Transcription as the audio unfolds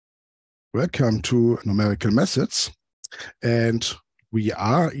Welcome to Numerical Methods, and we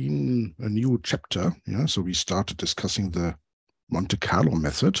are in a new chapter. So we started discussing the Monte-Carlo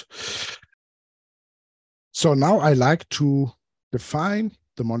method. So now I like to define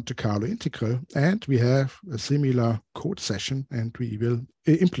the Monte-Carlo integral, and we have a similar code session, and we will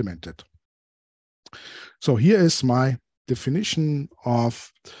implement it. So here is my definition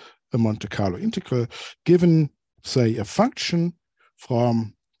of a Monte-Carlo integral, given, say, a function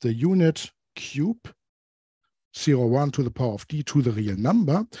from the unit cube 0,1 to the power of d to the real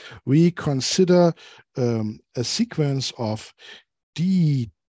number. We consider a sequence of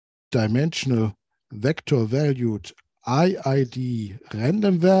d-dimensional vector-valued IID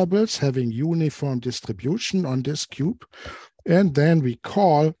random variables having uniform distribution on this cube. And then we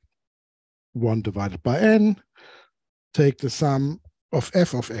call 1 divided by n, take the sum of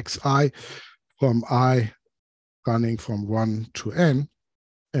f of xi from I running from 1 to n,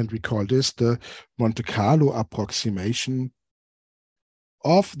 and we call this the Monte-Carlo approximation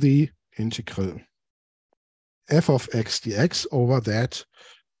of the integral f of x dx over that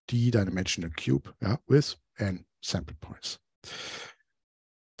d-dimensional cube with n sample points.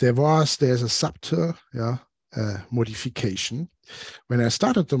 There's a subtle modification. When I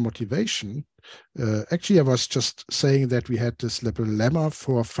started the motivation, actually I was just saying that we had this little lemma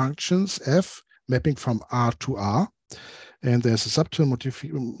for functions f mapping from R to R. And there's a subtle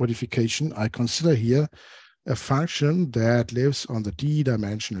modification. I consider here a function that lives on the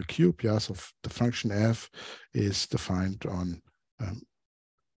d-dimensional cube. So the function f is defined on,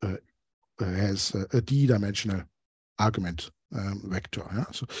 has a d-dimensional argument vector.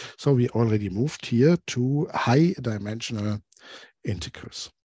 So we already moved here to high-dimensional integrals.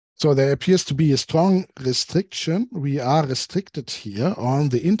 So there appears to be a strong restriction. We are restricted here on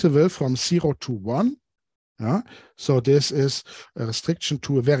the interval from 0 to 1. So this is a restriction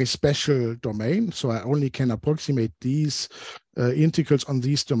to a very special domain. So I only can approximate these integrals on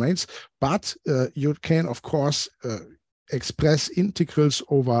these domains, but you can, of course, express integrals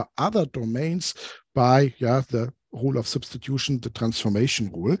over other domains by the rule of substitution, the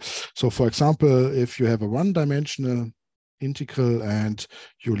transformation rule. So for example, if you have a one-dimensional integral and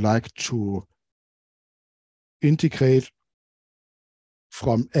you like to integrate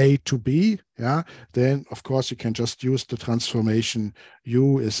from A to B, then of course you can just use the transformation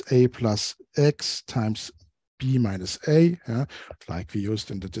u is a plus x times b minus a, like we used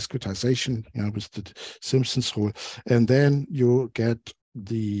in the discretization with the Simpson's rule. And then you get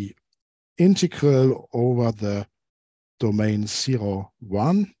the integral over the domain 0,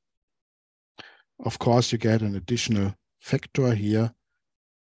 1. Of course, you get an additional factor here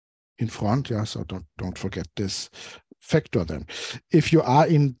in front, so don't forget this factor then. If you are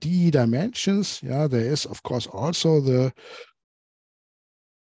in d dimensions, there is of course also the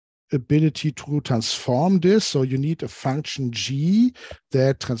ability to transform this. So you need a function g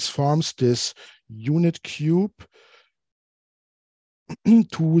that transforms this unit cube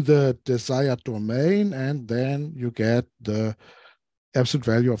to the desired domain, and then you get the absolute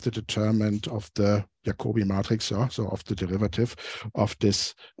value of the determinant of the Jacobi matrix, so of the derivative of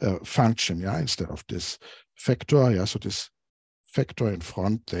this function, instead of this factor. So this factor in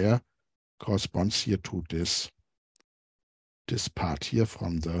front there corresponds here to this part here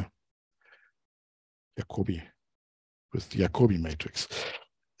from the Jacobi, with the Jacobi matrix.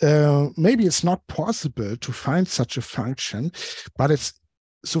 Maybe it's not possible to find such a function, but it's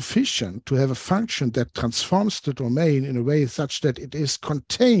sufficient to have a function that transforms the domain in a way such that it is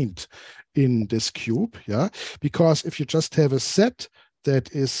contained in this cube, because if you just have a set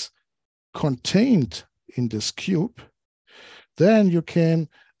that is contained in this cube, then you can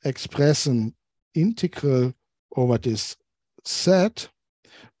express an integral over this set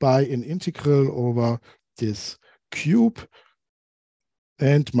by an integral over this cube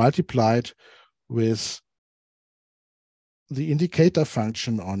and multiplied with the indicator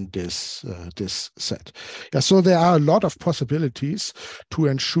function on this set. So there are a lot of possibilities to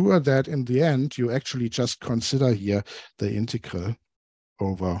ensure that in the end you actually just consider here the integral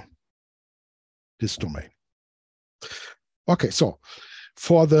over this domain. Okay, so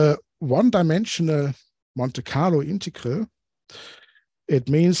for the one-dimensional Monte-Carlo integral, it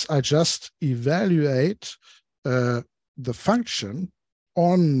means I just evaluate the function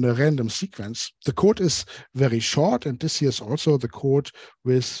on the random sequence. The code is very short, and this here is also the code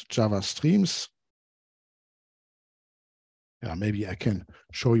with Java streams. Maybe I can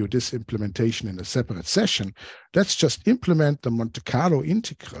show you this implementation in a separate session. Let's just implement the Monte-Carlo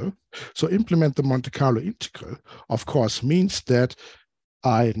integral. So implement the Monte-Carlo integral, of course, means that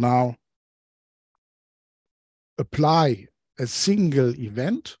I now apply a single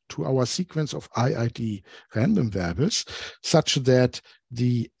event to our sequence of IID random variables, such that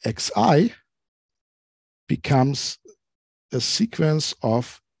the xi becomes a sequence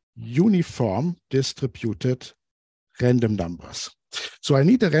of uniform distributed random numbers. So I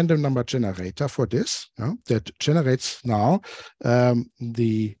need a random number generator for this, that generates now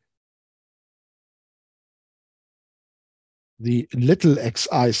the little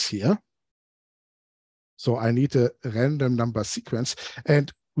xi's here. So I need a random number sequence,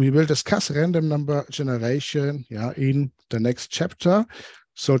 and we will discuss random number generation in the next chapter.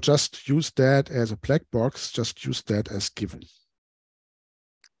 So just use that as a black box, just use that as given.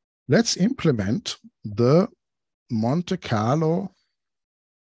 Let's implement the Monte-Carlo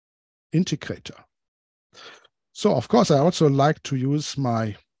integrator. So of course, I also like to use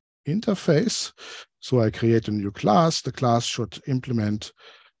my interface. So I create a new class. The class should implement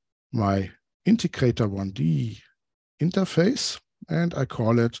my integrator 1D interface, and I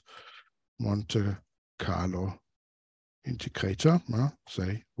call it Monte-Carlo integrator.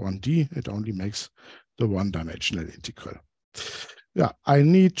 Say 1D, it only makes the one-dimensional integral. Yeah, I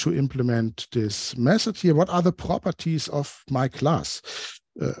need to implement this method here. What are the properties of my class?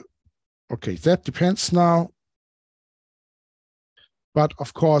 Okay, that depends now. But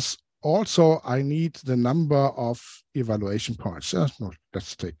of course, also I need the number of evaluation points. No,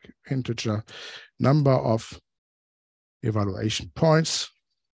 let's take integer number of evaluation points.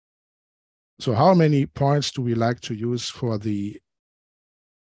 So how many points do we like to use for the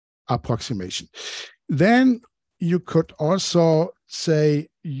approximation? Then you could also say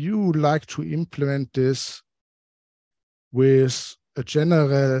you like to implement this with a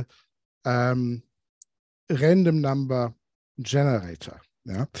general random number generator.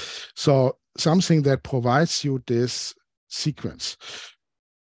 Yeah, so something that provides you this sequence.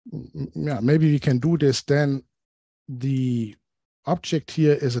 Yeah, maybe we can do this. Then the object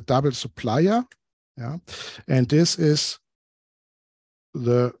here is a double supplier. Yeah, and this is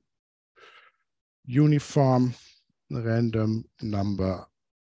the uniform random number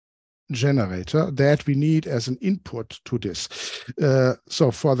generator that we need as an input to this. So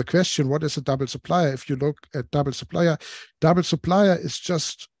for the question, what is a double supplier? If you look at double supplier is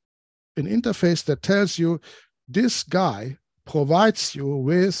just an interface that tells you this guy provides you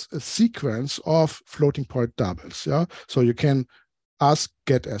with a sequence of floating point doubles. Yeah, so you can ask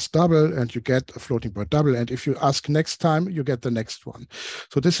get as double and you get a floating point double, and if you ask next time you get the next one.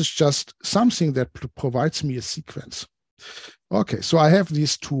 So this is just something that provides me a sequence. Okay, so I have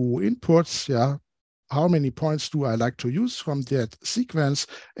these two inputs. Yeah, how many points do I like to use from that sequence,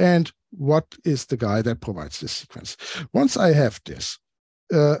 and what is the guy that provides this sequence? Once I have this,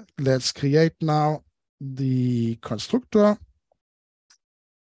 let's create now the constructor.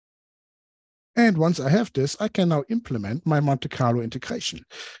 And once I have this, I can now implement my Monte-Carlo integration.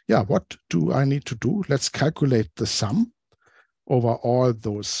 Yeah, what do I need to do? Let's calculate the sum over all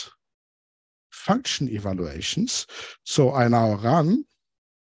those function evaluations. So I now run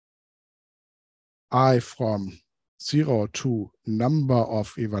I from 0 to number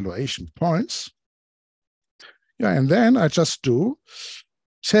of evaluation points. Yeah, and then I just do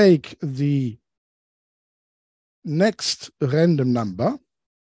take the next random number,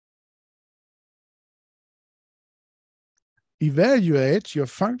 evaluate your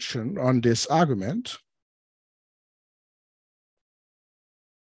function on this argument,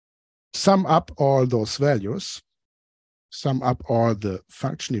 sum up all those values, sum up all the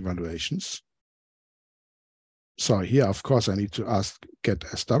function evaluations. So here, of course, I need to ask get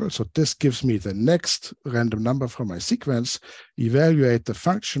as double. So this gives me the next random number from my sequence, evaluate the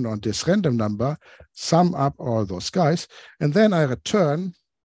function on this random number, sum up all those guys, and then I return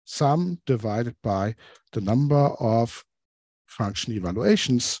sum divided by the number of function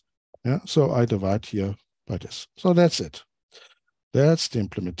evaluations. Yeah, so I divide here by this. So that's it. That's the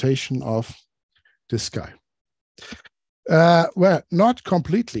implementation of this guy. Well, not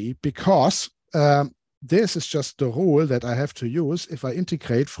completely, because this is just the rule that I have to use if I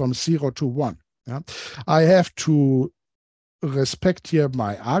integrate from 0 to 1. Yeah? I have to respect here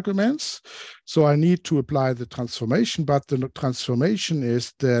my arguments. So I need to apply the transformation, but the transformation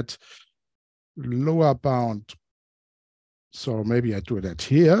is that lower bound. So maybe I do that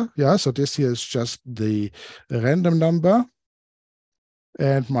here. Yeah, so this here is just the random number.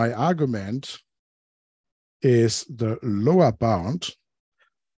 And my argument is the lower bound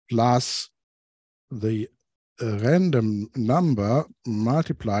plus the random number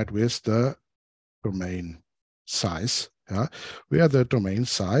multiplied with the domain size, yeah, where the domain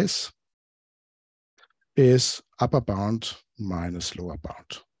size is upper bound minus lower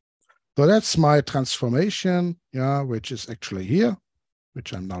bound. So that's my transformation, yeah, which is actually here,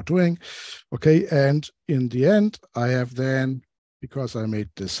 which I'm now doing. Okay, and in the end, I have then, because I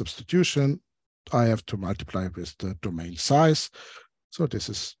made this substitution, I have to multiply with the domain size. So this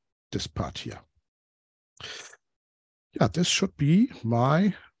is this part here. Yeah, this should be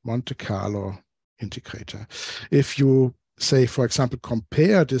my Monte-Carlo integrator. If you say, for example,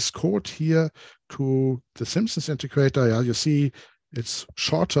 compare this code here to the Simpsons integrator, yeah, you see it's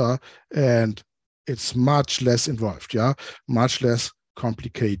shorter and it's much less involved, yeah, much less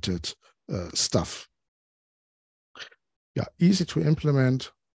complicated stuff. Yeah, easy to implement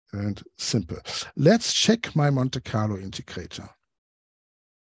and simple. Let's check my Monte-Carlo integrator.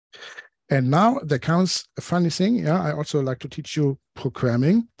 And now there comes a funny thing. Yeah, I also like to teach you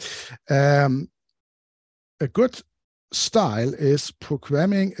programming. A good style is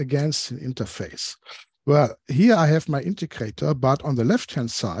programming against an interface. Well, here I have my integrator, but on the left-hand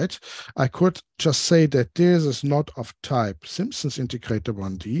side, I could just say that this is not of type Simpsons integrator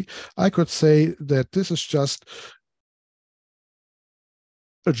 1D. I could say that this is just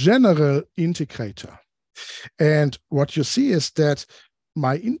a general integrator. And what you see is that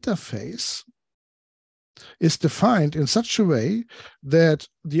my interface is defined in such a way that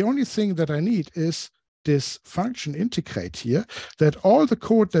the only thing that I need is this function integrate here, that all the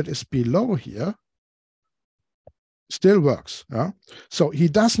code that is below here still works. Yeah? So he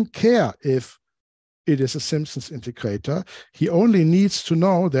doesn't care if it is a Simpsons integrator. He only needs to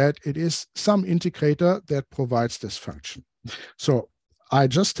know that it is some integrator that provides this function. So I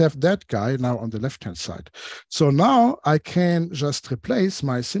just have that guy now on the left-hand side. So now I can just replace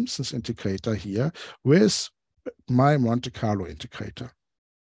my Simpsons integrator here with my Monte-Carlo integrator.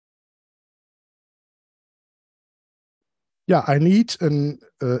 Yeah, I need an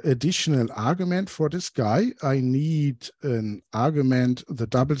additional argument for this guy. I need an argument, the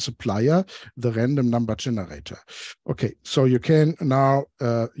double supplier, the random number generator. Okay, so you can now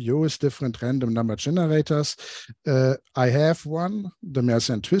use different random number generators. I have one, the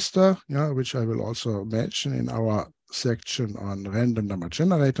Mersenne twister, yeah, which I will also mention in our section on random number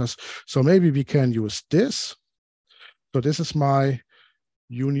generators. So maybe we can use this. So this is my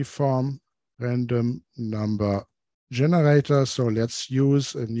uniform random number generator. So let's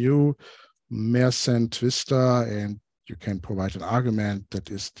use a new Mersenne twister, and you can provide an argument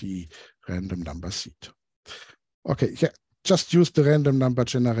that is the random number seed. Okay, yeah, just use the random number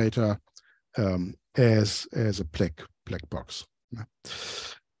generator as a black box.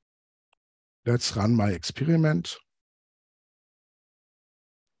 Let's run my experiment.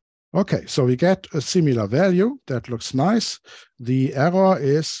 Okay, so we get a similar value. That looks nice. The error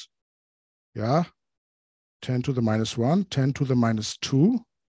is, yeah, 10 to the minus 1, 10 to the minus 2.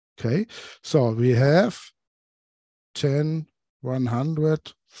 Okay, so we have 10,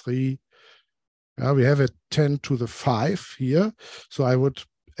 100, 3. Yeah, we have a 10 to the 5 here. So I would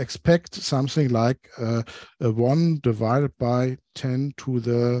expect something like a 1 divided by 10 to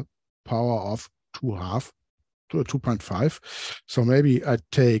the power of 2.5. So maybe I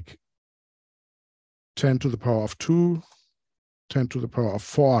take 10 to the power of 2, 10 to the power of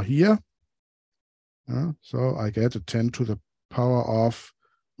 4 here. So I get a 10 to the power of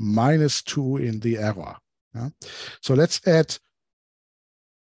minus 2 in the error. So let's add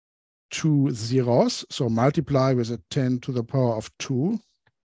 2 zeros. So multiply with a 10 to the power of 2.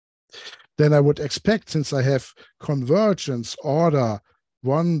 Then I would expect, since I have convergence order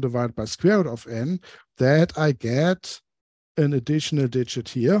 1 divided by square root of n, that I get an additional digit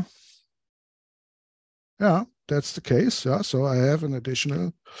here. Yeah, that's the case. Yeah, so I have an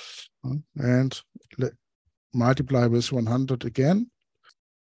additional, and multiply with 100 again.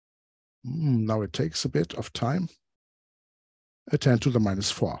 Now it takes a bit of time. A 10 to the minus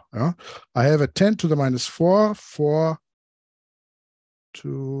 4. Yeah? I have a 10 to the minus 4, 4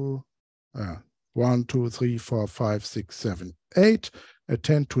 to 1, 2, 3, 4, 5, 6, 7, 8, a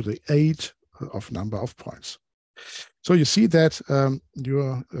 10 to the 8 of number of points. So you see that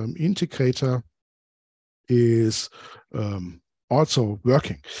your integrator is also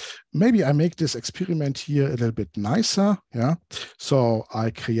working. Maybe I make this experiment here a little bit nicer. Yeah. So I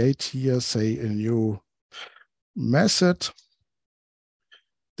create here, say, a new method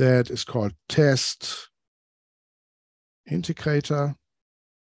that is called test integrator.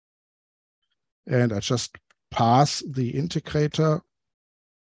 And I just pass the integrator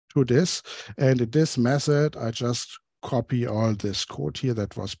to this. And in this method, I just copy all this code here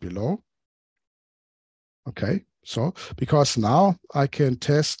that was below. Okay. So, because now I can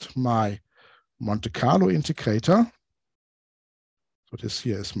test my Monte-Carlo integrator. So this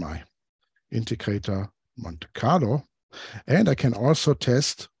here is my integrator Monte-Carlo. And I can also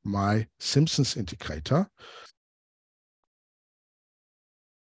test my Simpson's integrator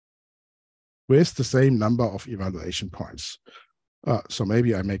with the same number of evaluation points. So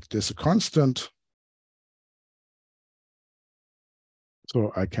maybe I make this a constant.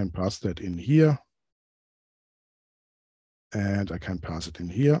 So I can pass that in here. And I can pass it in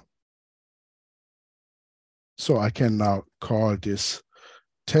here. So I can now call this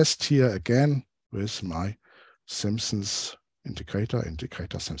test here again with my Simpsons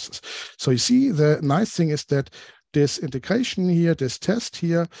integrator Simpsons. So you see, the nice thing is that this integration here, this test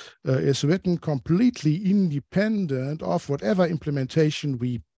here, is written completely independent of whatever implementation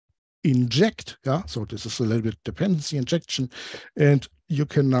we inject. Yeah, so this is a little bit dependency injection, and you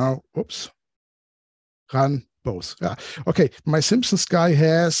can now, run both. Yeah, okay. My Simpsons guy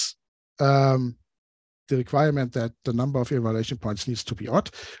has the requirement that the number of evaluation points needs to be odd.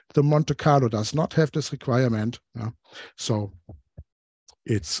 The Monte-Carlo does not have this requirement. So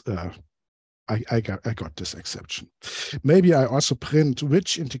it's I got this exception. Maybe I also print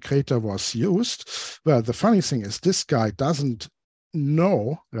which integrator was used. Well, the funny thing is this guy doesn't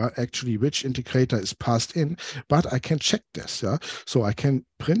know actually which integrator is passed in, but I can check this. So I can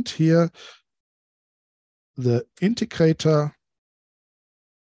print here the integrator,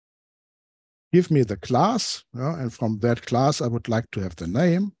 give me the class, and from that class, I would like to have the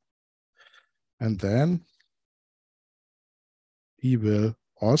name. And then he will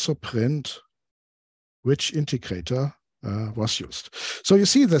also print which integrator was used. So you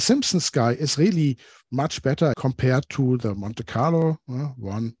see, the Simpsons guy is really much better compared to the Monte-Carlo,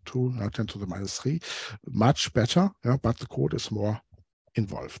 1, 2, 10 to the minus 3, much better, but the code is more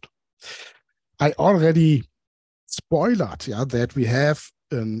involved. I already spoiled that we have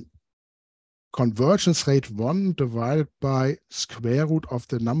a convergence rate 1 divided by square root of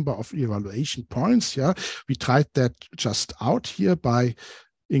the number of evaluation points. We tried that just out here by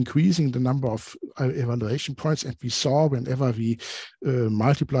increasing the number of evaluation points, and we saw whenever we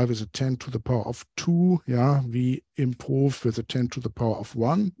multiply with a 10 to the power of 2, we improve with a 10 to the power of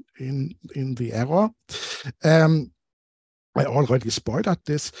 1 in the error. I already spoiled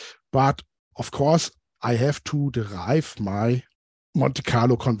this, but of course I have to derive my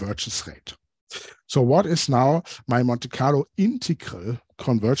Monte-Carlo convergence rate. So what is now my Monte-Carlo integral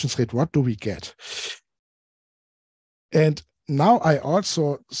convergence rate? What do we get? And now I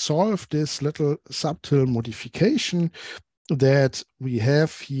also solve this little subtle modification that we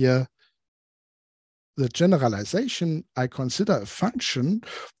have here. The generalization, I consider a function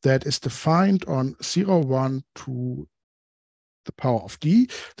that is defined on 0, 1 to the power of d,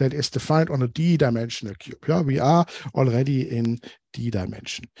 that is defined on a d-dimensional cube. We are already in d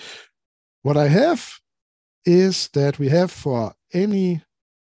dimension. What I have is that we have for any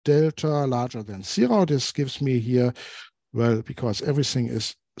delta larger than 0, this gives me here, well, because everything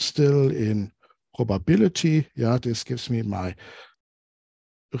is still in probability, this gives me my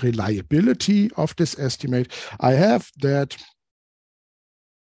reliability of this estimate. I have that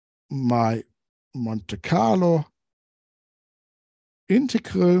my Monte-Carlo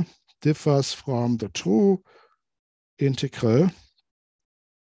integral differs from the true integral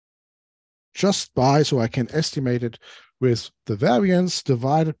just by, so I can estimate it with the variance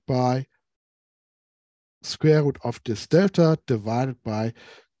divided by square root of this delta divided by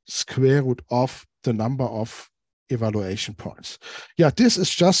square root of the number of evaluation points. This is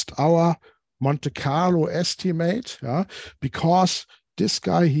just our Monte-Carlo estimate, because this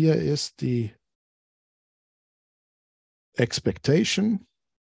guy here is the expectation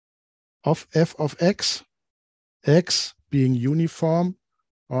of f of x being uniform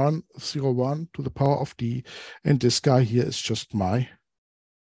on 0, 1 to the power of d, and this guy here is just my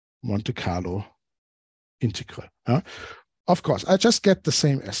Monte-Carlo integral. Of course, I just get the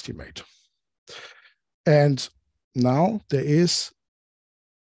same estimate. And now there is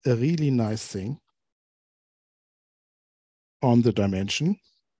a really nice thing on the dimension.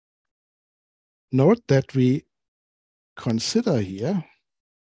 Note that we consider here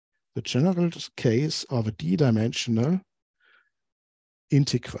the general case of a d-dimensional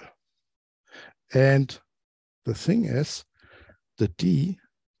integral. And the thing is, the d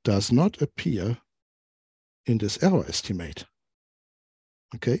does not appear in this error estimate.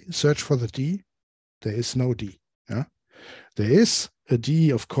 Okay, search for the d, there is no d. There is a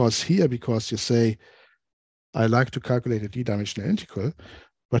d, of course, here, because you say, I like to calculate a d-dimensional integral,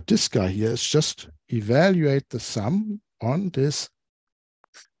 but this guy here is just evaluate the sum on this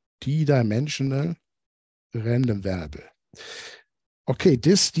d-dimensional random variable. Okay,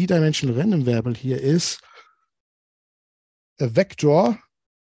 this d-dimensional random variable here is a vector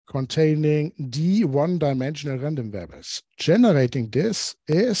containing d one-dimensional random variables. Generating this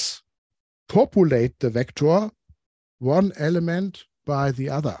is populate the vector one element by the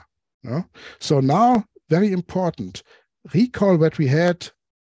other. No? So now, very important, recall what we had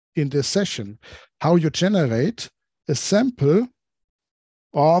in this session, how you generate a sample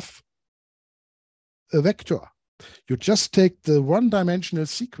of a vector. You just take the one-dimensional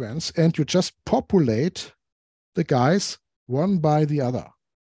sequence and you just populate the guys one by the other.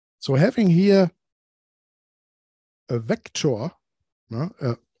 So having here a vector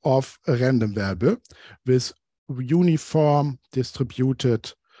of a random variable with uniform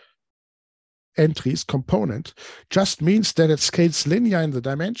distributed entries component just means that it scales linear in the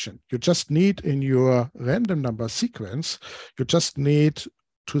dimension. You just need in your random number sequence, you just need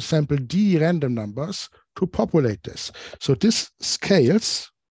to sample d random numbers to populate this. So this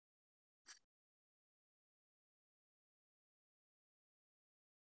scales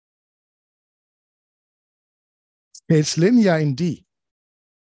linear in d.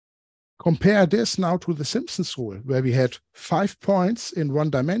 Compare this now to the Simpsons rule, where we had 5 points in one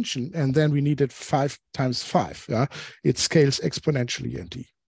dimension, and then we needed 5 times 5. Yeah? It scales exponentially in d.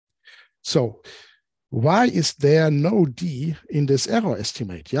 So why is there no d in this error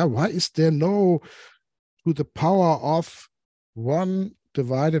estimate? Yeah, why is there no to the power of 1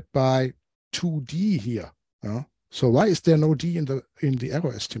 divided by 2d here? Yeah? So why is there no d in the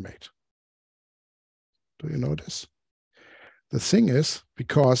error estimate? Do you know this? The thing is,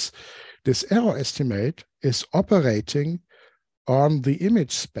 because this error estimate is operating on the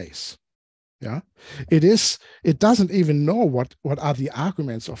image space. Yeah, it doesn't even know what are the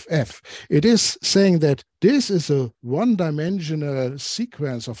arguments of f. It is saying that this is a one-dimensional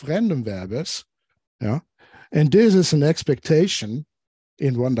sequence of random variables. Yeah, and this is an expectation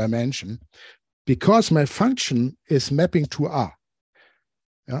in one dimension because my function is mapping to R.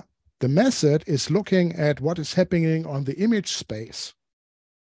 Yeah, the method is looking at what is happening on the image space.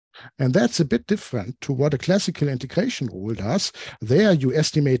 And that's a bit different to what a classical integration rule does. There you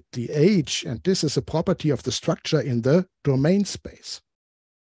estimate the age, and this is a property of the structure in the domain space.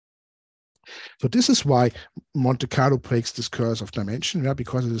 So this is why Monte-Carlo breaks this curse of dimension, yeah,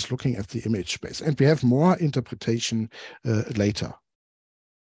 because it is looking at the image space. And we have more interpretation later.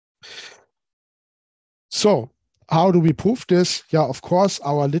 So how do we prove this? Yeah, of course,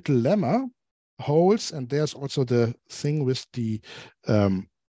 our little lemma holds, and there's also the thing with the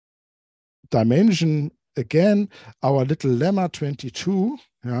dimension again, our little lemma 22,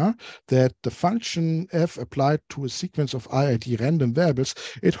 yeah, that the function f applied to a sequence of IID random variables,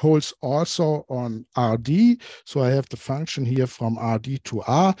 it holds also on RD. So I have the function here from RD to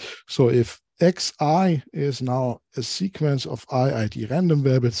R. So if xi is now a sequence of IID random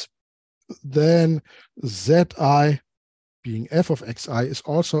variables, then zi being f of xi is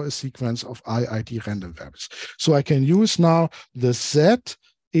also a sequence of IID random variables. So I can use now the z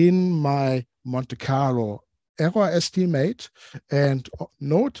in my Monte-Carlo error estimate, and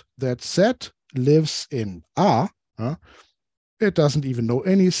note that z lives in R. It doesn't even know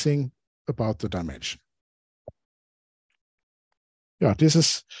anything about the dimension. Yeah, this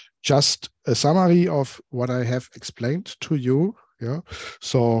is just a summary of what I have explained to you. Yeah,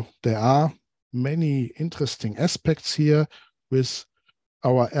 so there are many interesting aspects here with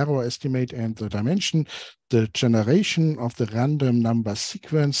our error estimate and the dimension. The generation of the random number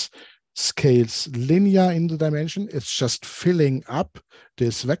sequence scales linear in the dimension. It's just filling up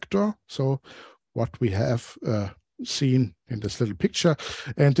this vector. So what we have seen in this little picture.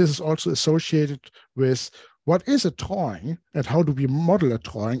 And this is also associated with what is a drawing and how do we model a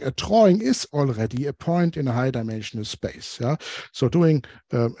drawing? A drawing is already a point in a high dimensional space. Yeah? So doing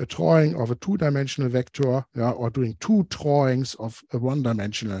a drawing of a two-dimensional vector, yeah, or doing two drawings of a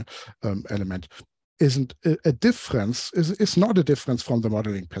one-dimensional element isn't a difference, is not a difference from the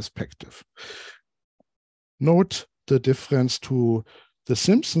modeling perspective. Note the difference to the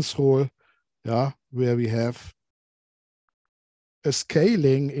Simpsons rule, yeah, where we have a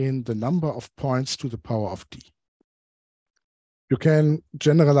scaling in the number of points to the power of d. You can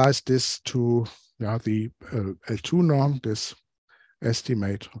generalize this to the L2 norm, this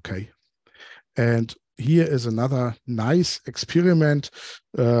estimate, okay. And here is another nice experiment.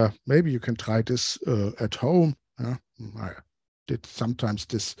 Maybe you can try this at home. I did sometimes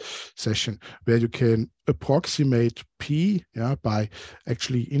this session where you can approximate p, by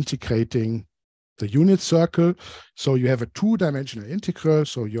actually integrating the unit circle. So you have a two-dimensional integral,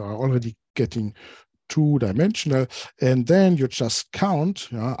 so you are already getting two-dimensional, and then you just count,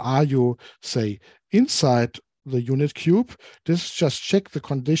 are you, say, inside the unit cube? This just check the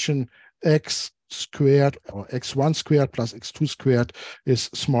condition x squared or x1 squared plus x2 squared is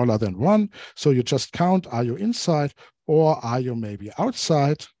smaller than 1. So you just count, are you inside or are you maybe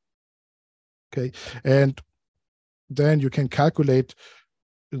outside? Okay, and then you can calculate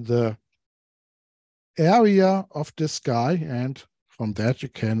the area of this guy, and from that you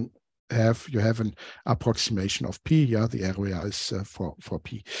have an approximation of P. Yeah, the area is for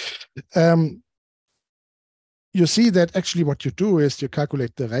P. You see that actually what you do is you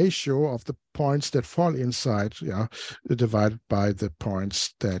calculate the ratio of the points that fall inside, yeah, divided by the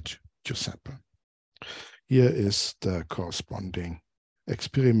points that you sample. Here is the corresponding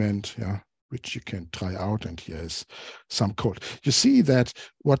experiment, yeah, which you can try out, and here is some code. You see that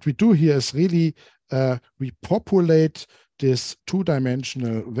what we do here is really we populate this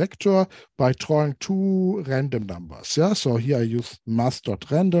two-dimensional vector by drawing two random numbers. Yeah, so here I use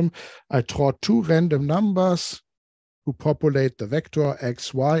math.random. I draw two random numbers who populate the vector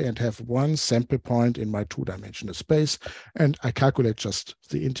x, y, and have one sample point in my two-dimensional space, and I calculate just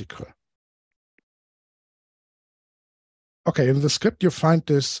the integral. Okay, in the script, you find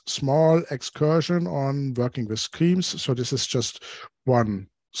this small excursion on working with streams. So this is just one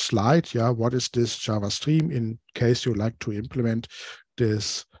slide. Yeah, what is this Java stream in case you like to implement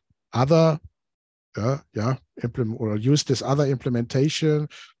this other, implement or use this other implementation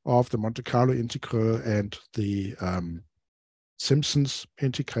of the Monte-Carlo integral and the Simpsons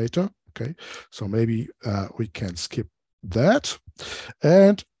integrator. Okay, so maybe we can skip that.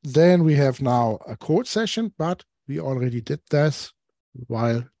 And then we have now a code session, but we already did this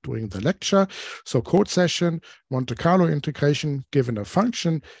while doing the lecture. So code session, Monte-Carlo integration, given a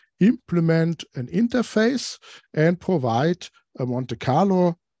function, implement an interface and provide a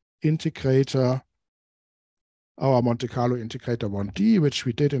Monte-Carlo integrator, our Monte-Carlo integrator 1D, which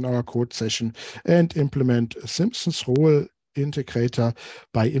we did in our code session, and implement a Simpsons rule integrator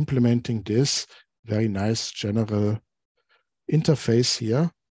by implementing this very nice general interface here.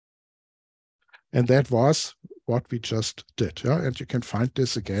 And that was what we just did. Yeah? And you can find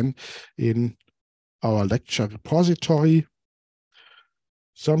this again in our lecture repository.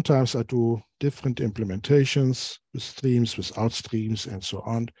 Sometimes I do different implementations with streams, without streams, and so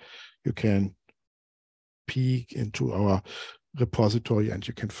on. You can peek into our repository and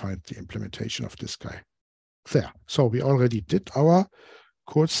you can find the implementation of this guy there. So we already did our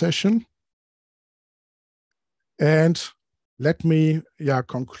code session. And let me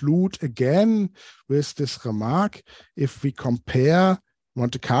conclude again with this remark. If we compare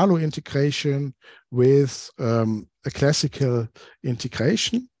Monte-Carlo integration with a classical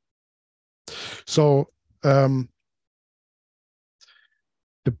integration, so the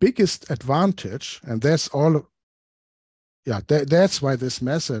biggest advantage, and that's all, that's why this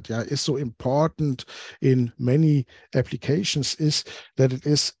method is so important in many applications, is that it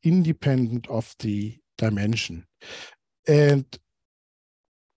is independent of the dimension. And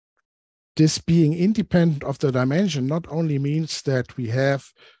this being independent of the dimension not only means that we have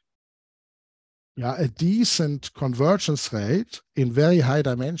a decent convergence rate in very high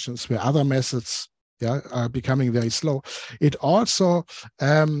dimensions where other methods are becoming very slow. It also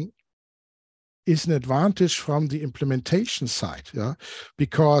is an advantage from the implementation side,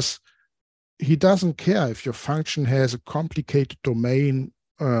 because he doesn't care if your function has a complicated domain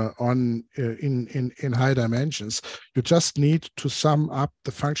in high dimensions. You just need to sum up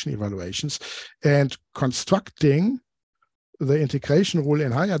the function evaluations, and constructing the integration rule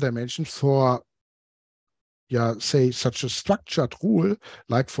in higher dimensions for say such a structured rule,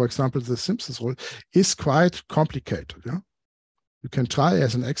 like for example the Simpsons rule, is quite complicated. You can try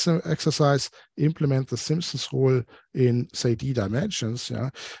as an exercise, implement the Simpsons rule in say d dimensions,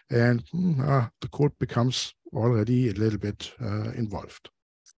 and the code becomes already a little bit involved.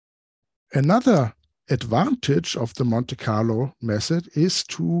 Another advantage of the Monte-Carlo method is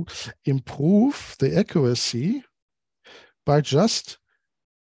to improve the accuracy by just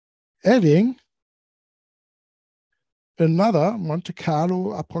adding another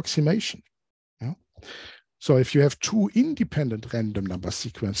Monte-Carlo approximation. So if you have two independent random number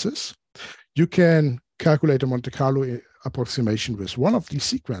sequences, you can calculate a Monte-Carlo approximation with one of these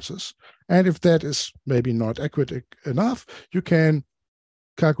sequences. And if that is maybe not accurate enough, you can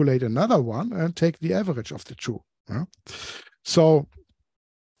calculate another one and take the average of the two. So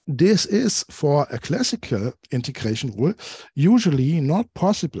this is, for a classical integration rule, usually not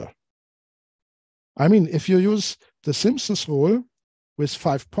possible. I mean, if you use the Simpsons rule with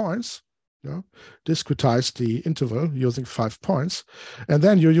 5 points, discretize the interval using 5 points, and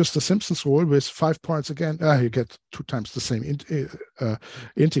then you use the Simpsons rule with 5 points again, you get 2 times the same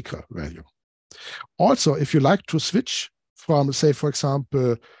integral value. Also, if you like to switch from, say, for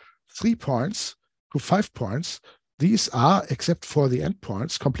example, 3 points to 5 points, these are, except for the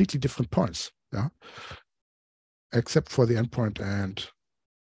endpoints, completely different points. Yeah, except for the endpoint and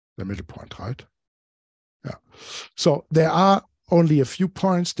the middle point, right? Yeah. So there are only a few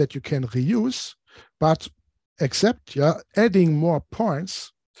points that you can reuse, but except adding more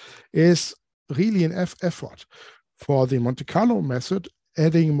points is really an effort. For the Monte-Carlo method,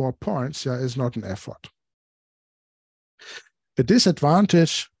 adding more points is not an effort. The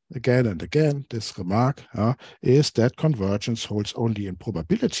disadvantage, again and again, this remark is that convergence holds only in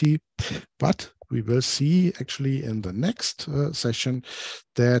probability, but we will see actually in the next session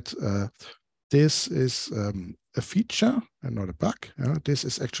that this is a feature and not a bug. This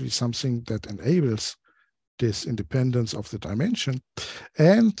is actually something that enables this independence of the dimension,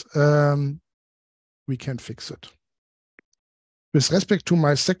 and we can fix it. With respect to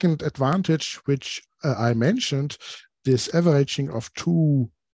my second advantage, which I mentioned, this averaging of two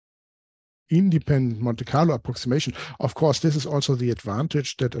independent Monte-Carlo approximation. Of course, this is also the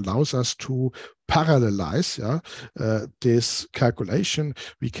advantage that allows us to parallelize this calculation.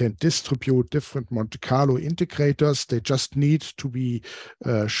 We can distribute different Monte-Carlo integrators. They just need to be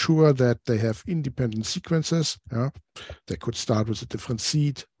sure that they have independent sequences. They could start with a different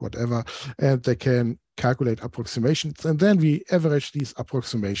seed, whatever, and they can calculate approximations. And then we average these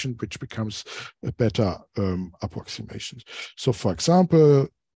approximations, which becomes a better approximation. So for example,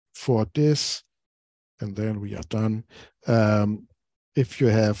 for this, and then we are done. If you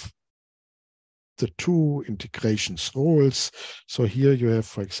have the two integrations rules, so here you have,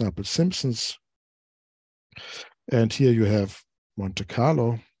 for example, Simpsons, and here you have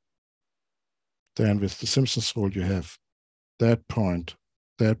Monte-Carlo. Then with the Simpsons rule, you have that point,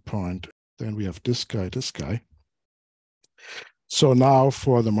 then we have this guy, this guy. So now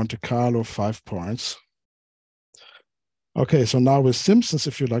for the Monte-Carlo 5 points. Okay, so now with Simpsons,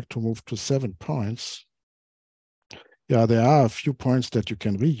 if you like to move to 7 points, there are a few points that you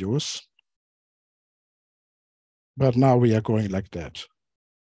can reuse. But now we are going like that.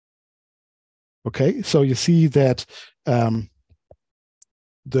 Okay, so you see that the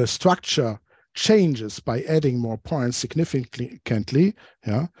structure changes by adding more points significantly.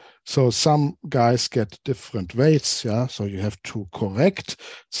 So some guys get different weights. So you have to correct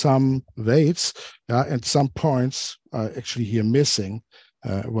some weights. And some points are actually here missing,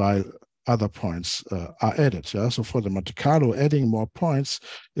 while other points are added. So for the Monte-Carlo, adding more points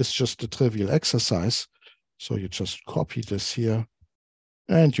is just a trivial exercise. So you just copy this here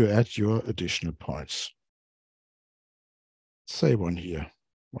and you add your additional points. Say one here,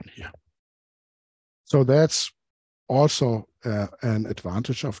 one here. So that's also an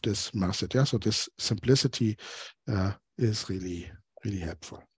advantage of this method. So this simplicity is really, really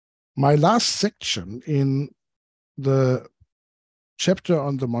helpful. My last section in the chapter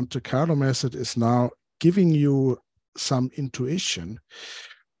on the Monte-Carlo method is now giving you some intuition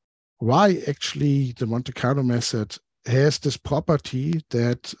why actually the Monte-Carlo method has this property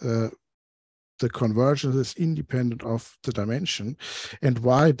that the convergence is independent of the dimension, and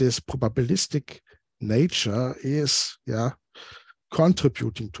why this probabilistic nature is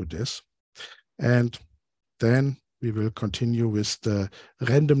contributing to this. And then we will continue with the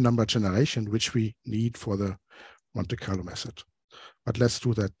random number generation, which we need for the Monte-Carlo method. But let's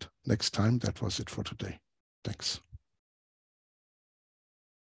do that next time. That was it for today. Thanks.